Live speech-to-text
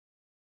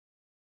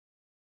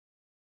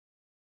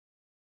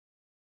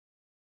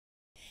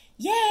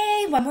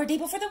Yay! One more day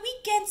before the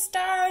weekend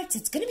starts.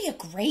 It's going to be a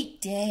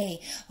great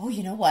day. Oh,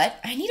 you know what?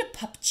 I need a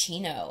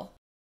puppuccino.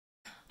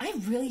 I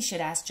really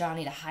should ask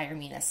Johnny to hire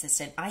me an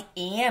assistant. I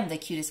am the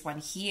cutest one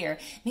here.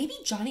 Maybe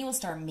Johnny will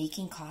start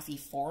making coffee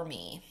for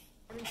me.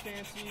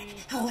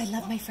 Oh, I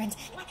love my friends,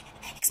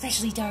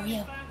 especially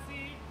Dario.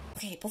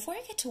 Okay, before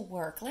I get to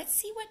work, let's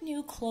see what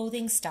new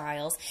clothing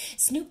styles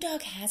Snoop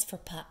Dogg has for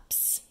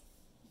pups.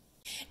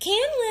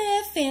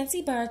 Canlift,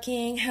 fancy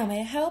barking. How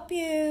may I help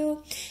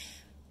you?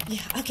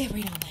 Yeah, I'll get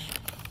right on that.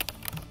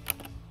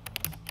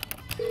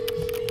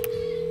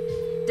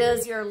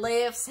 Does your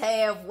lifts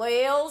have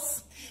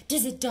wheels?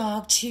 Does a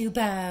dog chew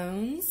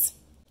bones?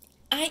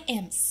 I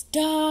am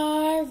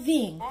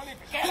starving.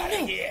 Oh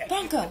no,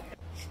 Bronco,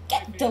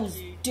 get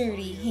those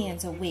dirty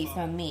hands away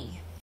from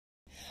me.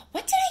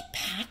 What did I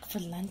pack for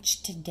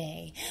lunch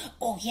today?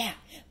 Oh yeah,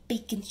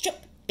 bacon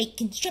strip,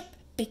 bacon strip,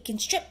 bacon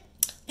strip.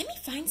 Let me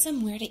find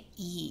somewhere to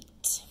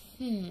eat.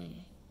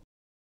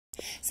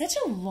 Such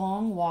a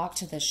long walk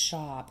to the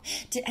shop.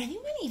 Did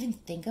anyone even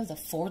think of the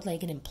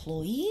four-legged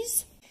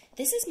employees?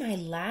 This is my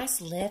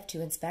last lift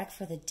to inspect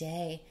for the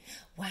day.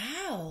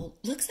 Wow,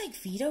 looks like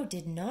Vito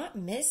did not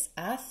miss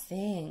a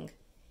thing.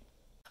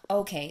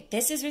 Okay,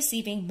 this is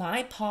receiving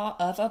my paw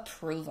of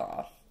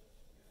approval.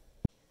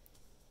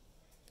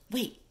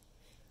 Wait,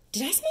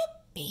 did I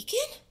smell bacon?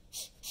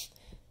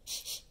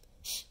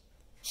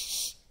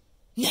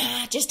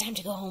 Nah, just time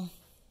to go home.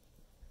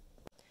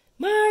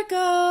 Marco,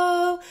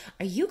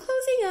 are you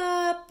closing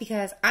up?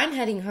 Because I'm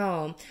heading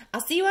home. I'll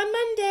see you on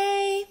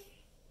Monday.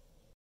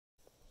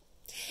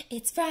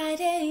 It's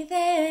Friday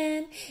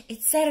then.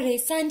 It's Saturday,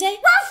 Sunday.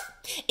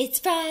 Woof! It's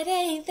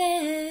Friday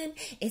then.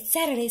 It's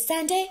Saturday,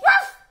 Sunday.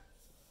 Woof!